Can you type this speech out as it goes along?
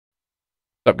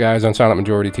What's up, guys?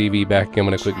 UnsilentMajorityTV back again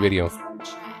with a quick video.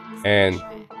 And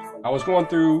I was going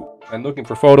through and looking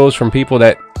for photos from people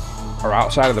that are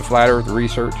outside of the flat earth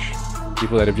research,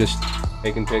 people that have just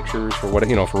taken pictures for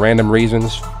for random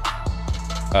reasons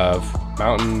of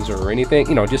mountains or anything,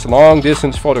 just long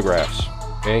distance photographs.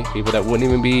 Okay, people that would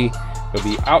be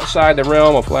outside the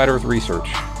realm of flat earth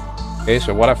research. Okay,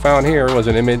 so what I found here was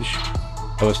an image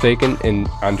that was taken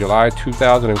on July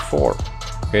 2004.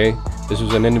 Okay, this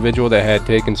was an individual that had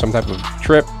taken some type of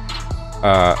trip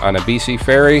on a BC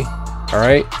ferry, all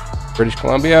right, British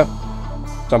Columbia,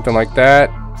 something like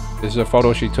that. This is a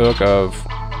photo she took of,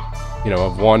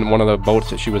 of one of the boats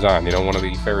that she was on, one of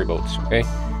the ferry boats. Okay,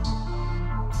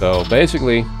 so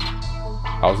basically,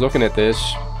 I was looking at this.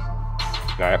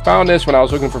 Now, I found this when I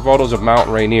was looking for photos of Mount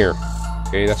Rainier.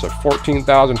 Okay, that's a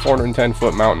 14,410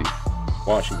 foot mountain,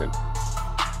 Washington.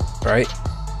 All right.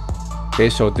 Okay,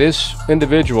 so this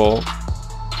individual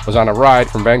was on a ride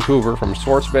from Vancouver, from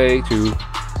Swartz Bay to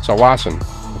Sawasan.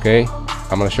 Okay,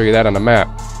 I'm going to show you that on the map.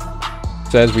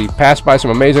 It says we passed by some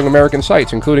amazing American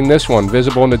sights, including this one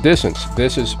visible in the distance.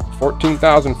 This is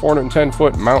 14,410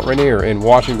 foot Mount Rainier in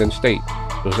Washington State.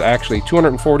 It was actually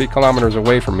 240 kilometers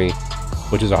away from me,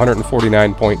 which is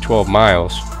 149.12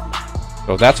 miles.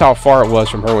 So that's how far it was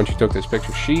from her when she took this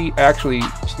picture. She actually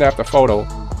snapped a photo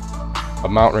of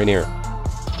Mount Rainier.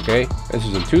 Okay, this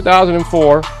is in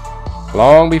 2004,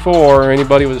 long before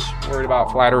anybody was worried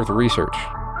about flat earth research.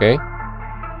 Okay,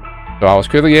 so I was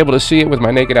clearly able to see it with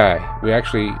my naked eye. We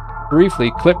actually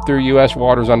briefly clipped through U.S.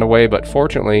 waters on the way, but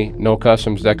fortunately no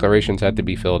customs declarations had to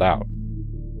be filled out.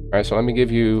 All right, so let me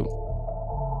give you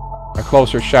a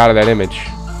closer shot of that image.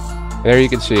 There you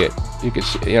can see it. You can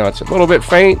see, it's a little bit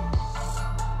faint,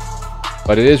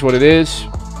 but it is what it is.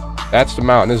 That's the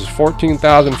mountain. This is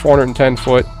 14,410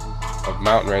 foot of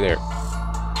mountain right there.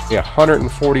 Yeah,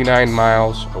 149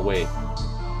 miles away.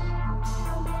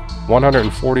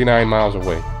 149 miles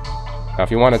away. Now,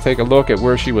 if you want to take a look at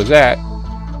where she was at,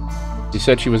 she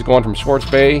said she was going from Swartz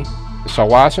Bay to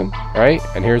Sawasan, right?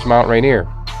 And here's Mount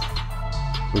Rainier.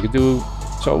 We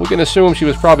can assume she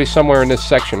was probably somewhere in this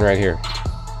section right here.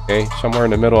 Okay, somewhere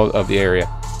in the middle of the area.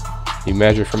 You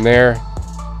measure from there.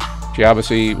 She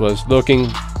obviously was looking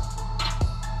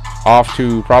off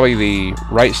to probably the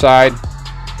right side,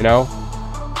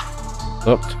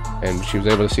 looked, and she was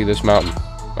able to see this mountain,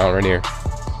 Mount Rainier.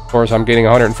 Of course, I'm getting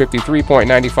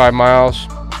 153.95 miles.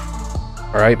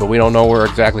 All right, but we don't know where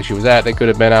exactly she was at. They could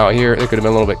have been out here. They could have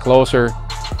been a little bit closer.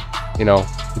 It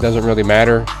doesn't really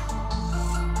matter.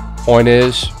 Point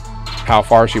is how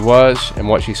far she was and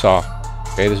what she saw.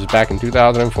 Okay, this is back in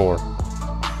 2004. All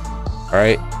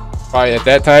right, probably at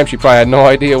that time she probably had no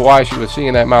idea why she was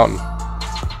seeing that mountain.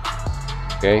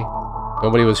 Okay,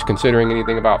 nobody was considering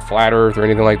anything about flat earth or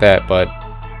anything like that, but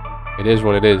it is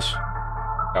what it is.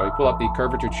 Now we pull up the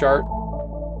curvature chart.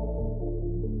 All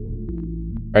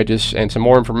right, and some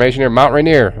more information here. Mount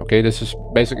Rainier. Okay, this is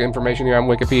basic information here on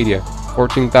Wikipedia.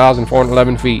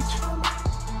 14,411 feet.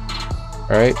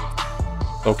 All right,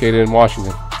 located in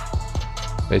Washington.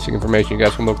 Basic information. You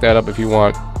guys can look that up if you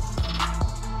want.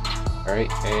 All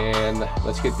right, and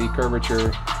let's get the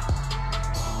curvature.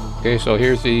 Okay, so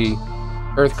here's the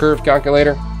Earth curve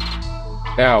calculator.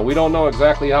 Now, we don't know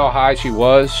exactly how high she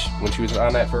was when she was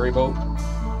on that ferry boat,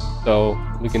 so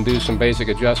we can do some basic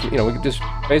adjustment. We can just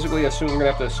basically assume, we're gonna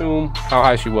have to assume how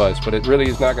high she was, but it really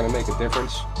is not gonna make a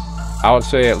difference. I would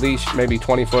say at least maybe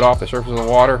 20 foot off the surface of the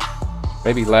water,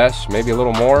 maybe less, maybe a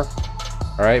little more.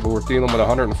 All right, but we're dealing with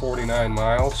 149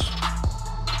 miles.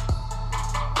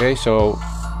 Okay, so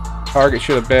target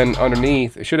should have been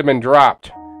underneath. It should have been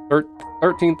dropped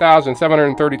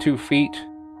 13,732 feet.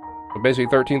 So basically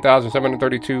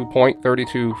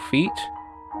 13,732.32 feet.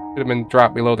 Should have been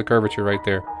dropped below the curvature right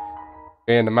there.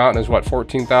 And the mountain is what,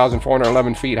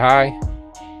 14,411 feet high.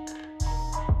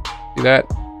 See that?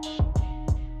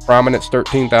 Prominence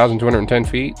 13,210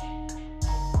 feet.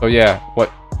 So yeah,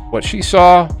 what she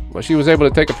saw, what she was able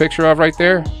to take a picture of right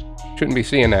there, shouldn't be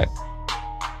seeing that.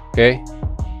 Okay?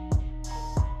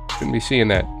 Shouldn't be seeing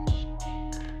that.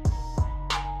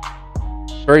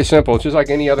 Very simple. It's just like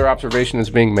any other observation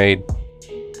that's being made.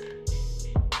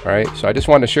 All right, so I just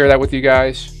wanted to share that with you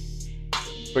guys.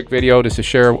 Quick video just to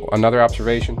share another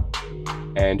observation,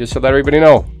 and just to let everybody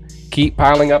know, keep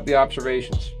piling up the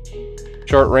observations.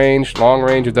 Short range, long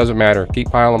range, it doesn't matter.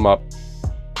 Keep piling them up.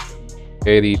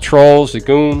 Okay, the trolls, the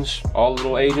goons, all the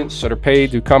little agents that are paid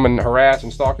to come and harass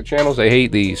and stalk the channels, they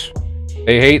hate these.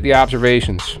 They hate the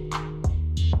observations.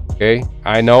 Okay,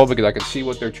 I know, because I can see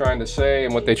what they're trying to say,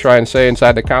 and what they try and say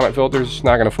inside the comment filters, it's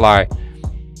not going to fly.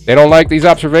 They don't like these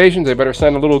observations. They better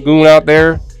send a little goon out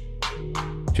there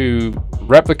to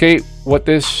replicate what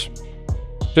this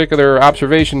particular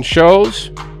observation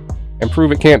shows and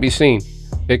prove it can't be seen.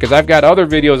 Okay, because I've got other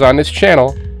videos on this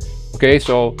channel. Okay,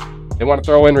 so they want to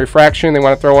throw in refraction, they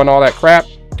want to throw in all that crap,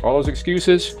 all those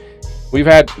excuses. We've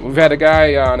had a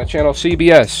guy on a channel,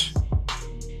 CBS.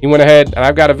 He went ahead, and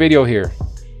I've got a video here.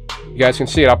 You guys can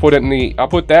see it. I'll put a link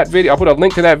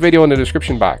to that video in the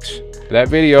description box. That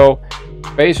video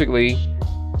basically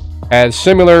has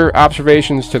similar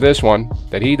observations to this one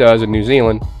that he does in New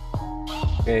Zealand.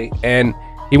 Okay, and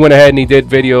he went ahead and he did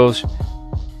videos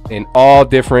in all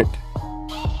different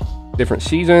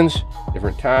seasons,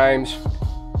 different times,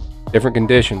 different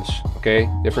conditions, okay,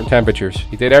 different temperatures.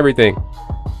 He did everything.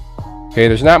 Okay,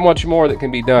 there's not much more that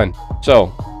can be done.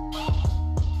 So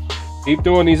keep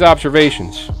doing these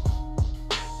observations.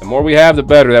 The more we have, the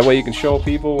better. That way you can show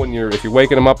people when if you're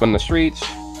waking them up on the streets,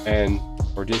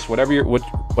 or just whatever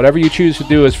you choose to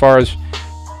do as far as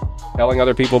telling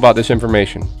other people about this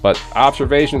information. But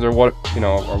observations are what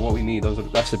we need.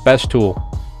 That's the best tool.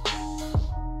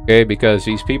 Okay, because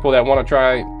these people that want to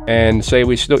try and say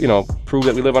we still, prove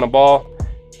that we live on a ball,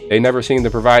 they never seem to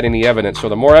provide any evidence. So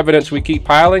the more evidence we keep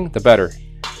piling, the better.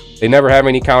 They never have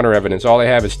any counter evidence. All they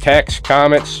have is texts,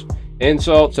 comments,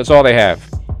 insults. That's all they have.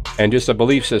 And just a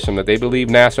belief system that they believe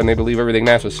NASA and they believe everything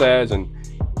NASA says, and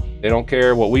they don't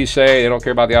care what we say. They don't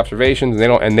care about the observations,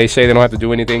 and they say they don't have to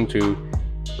do anything to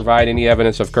provide any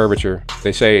evidence of curvature.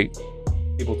 They say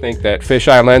people think that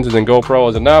fisheye lenses and GoPro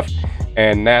is enough,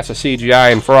 and NASA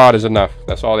CGI and fraud is enough.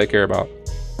 That's all they care about.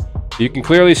 You can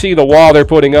clearly see the wall they're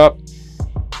putting up.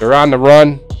 They're on the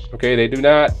run. Okay, they do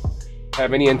not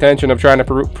have any intention of trying to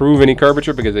prove any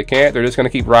curvature because they can't. They're just going to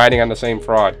keep riding on the same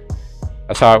fraud.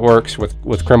 That's how it works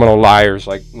with criminal liars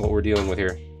like what we're dealing with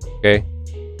here. Okay,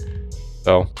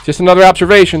 so just another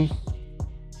observation.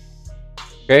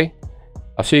 Okay,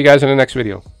 I'll see you guys in the next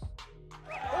video.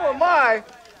 Oh my,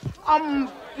 I'm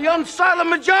the unsilent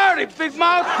majority, big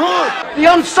mouth. The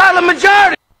unsilent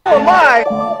majority. Oh my,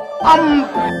 I'm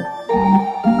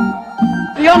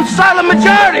the unsilent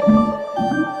majority,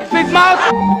 big mouth.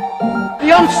 The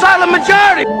unsilent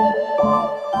majority.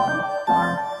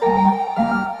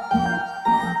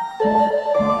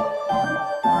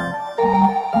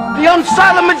 The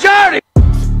unsilent majority.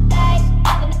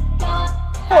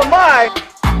 Oh my,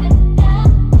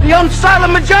 the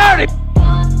unsilent majority.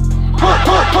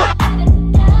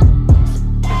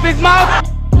 Big mouth.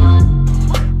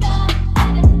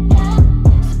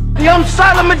 The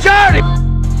unsilent majority.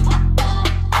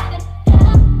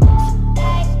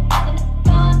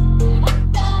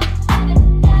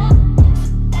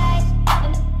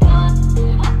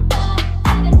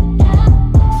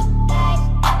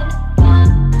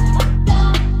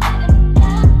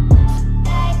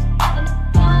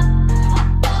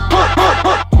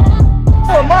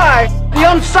 Oh my, the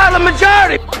unsilent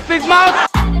majority. Big mouth.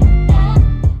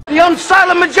 The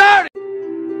unsilent majority.